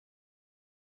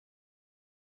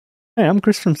Hey, I'm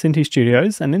Chris from Synty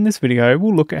Studios, and in this video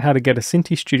we'll look at how to get a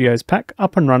Synty Studios pack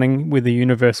up and running with a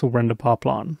universal render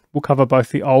pipeline. We'll cover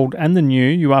both the old and the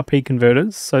new URP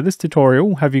converters, so this tutorial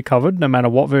will have you covered no matter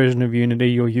what version of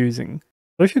Unity you're using.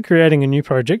 So if you're creating a new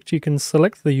project, you can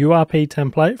select the URP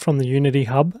template from the Unity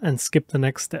hub and skip the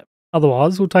next step.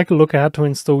 Otherwise, we'll take a look at how to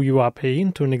install URP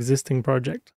into an existing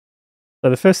project. So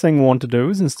the first thing we'll want to do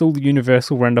is install the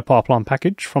Universal Render Pipeline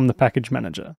package from the Package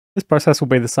Manager. This process will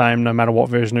be the same no matter what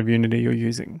version of Unity you're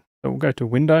using. So we'll go to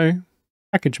Window,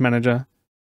 Package Manager.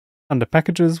 Under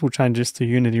Packages, we'll change this to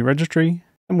Unity Registry,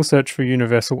 and we'll search for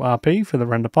Universal RP for the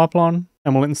render pipeline,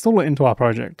 and we'll install it into our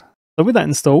project. So with that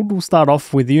installed, we'll start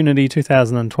off with Unity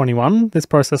 2021. This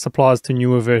process applies to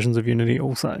newer versions of Unity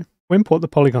also. We'll import the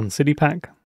Polygon City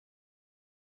pack.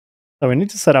 So we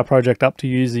need to set our project up to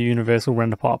use the Universal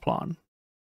Render Pipeline.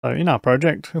 So in our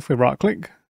project, if we right click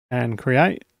and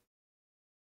create,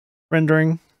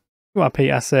 rendering, URP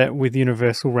asset with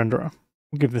Universal Renderer.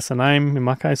 We'll give this a name. In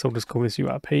my case, I'll just call this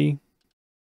URP.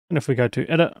 And if we go to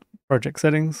Edit, Project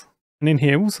Settings, and in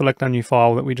here, we'll select our new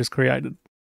file that we just created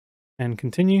and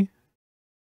continue.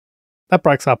 That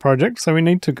breaks our project, so we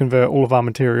need to convert all of our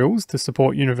materials to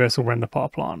support Universal Render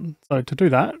Pipeline. So to do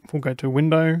that, we'll go to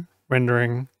Window,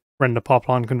 Rendering, Render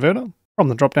Pipeline Converter. From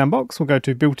the drop-down box, we'll go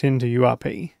to Built into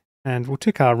URP, and we'll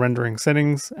tick our rendering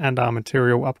settings and our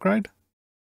material upgrade,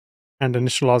 and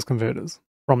initialize converters.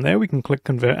 From there, we can click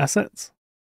Convert Assets.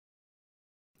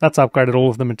 That's upgraded all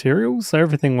of the materials, so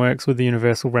everything works with the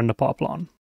Universal Render Pipeline.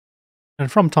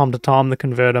 And from time to time, the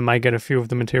converter may get a few of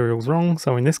the materials wrong,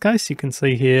 so in this case, you can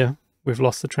see here, we've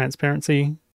lost the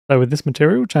transparency. So with this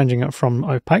material, changing it from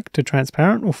opaque to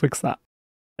transparent will fix that.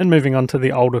 Then moving on to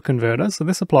the older converter, so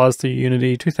this applies to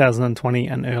Unity 2020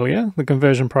 and earlier. The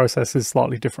conversion process is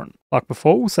slightly different. Like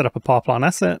before, we'll set up a pipeline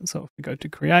asset, so if we go to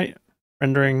Create,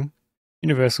 Rendering,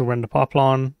 Universal Render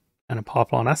Pipeline, and a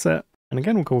pipeline asset, and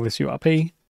again we'll call this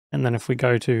URP, and then if we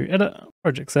go to Edit,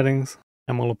 Project Settings,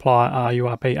 and we'll apply our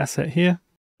URP asset here.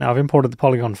 Now I've imported the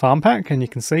Polygon Farm pack, and you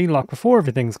can see, like before,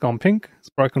 everything's gone pink. It's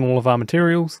broken all of our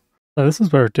materials. So this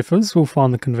is where it differs. We'll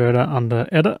find the converter under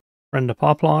Edit, Render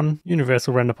Pipeline,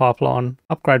 Universal Render Pipeline,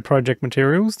 upgrade project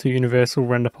materials to Universal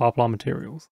Render Pipeline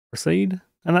materials. Proceed,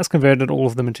 and that's converted all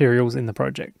of the materials in the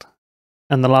project.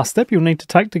 And the last step you'll need to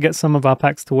take to get some of our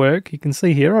packs to work, you can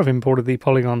see here I've imported the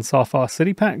Polygon Sci-Fi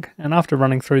City pack, and after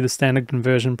running through the standard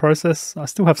conversion process, I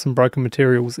still have some broken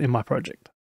materials in my project.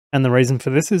 And the reason for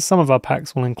this is some of our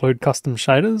packs will include custom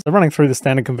shaders, so running through the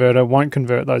standard converter won't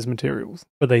convert those materials.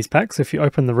 For these packs, if you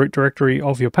open the root directory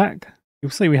of your pack,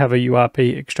 you'll see we have a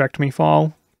URP extract me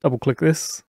file. Double click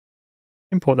this,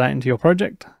 import that into your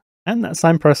project, and that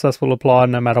same process will apply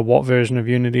no matter what version of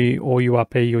Unity or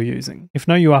URP you're using. If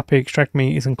no URP extract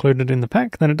me is included in the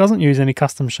pack, then it doesn't use any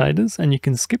custom shaders and you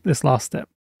can skip this last step.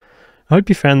 I hope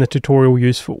you found the tutorial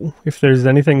useful. If there is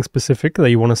anything specific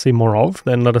that you want to see more of,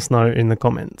 then let us know in the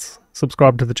comments.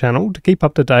 Subscribe to the channel to keep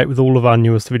up to date with all of our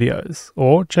newest videos,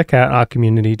 or check out our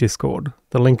community Discord.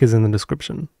 The link is in the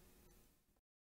description.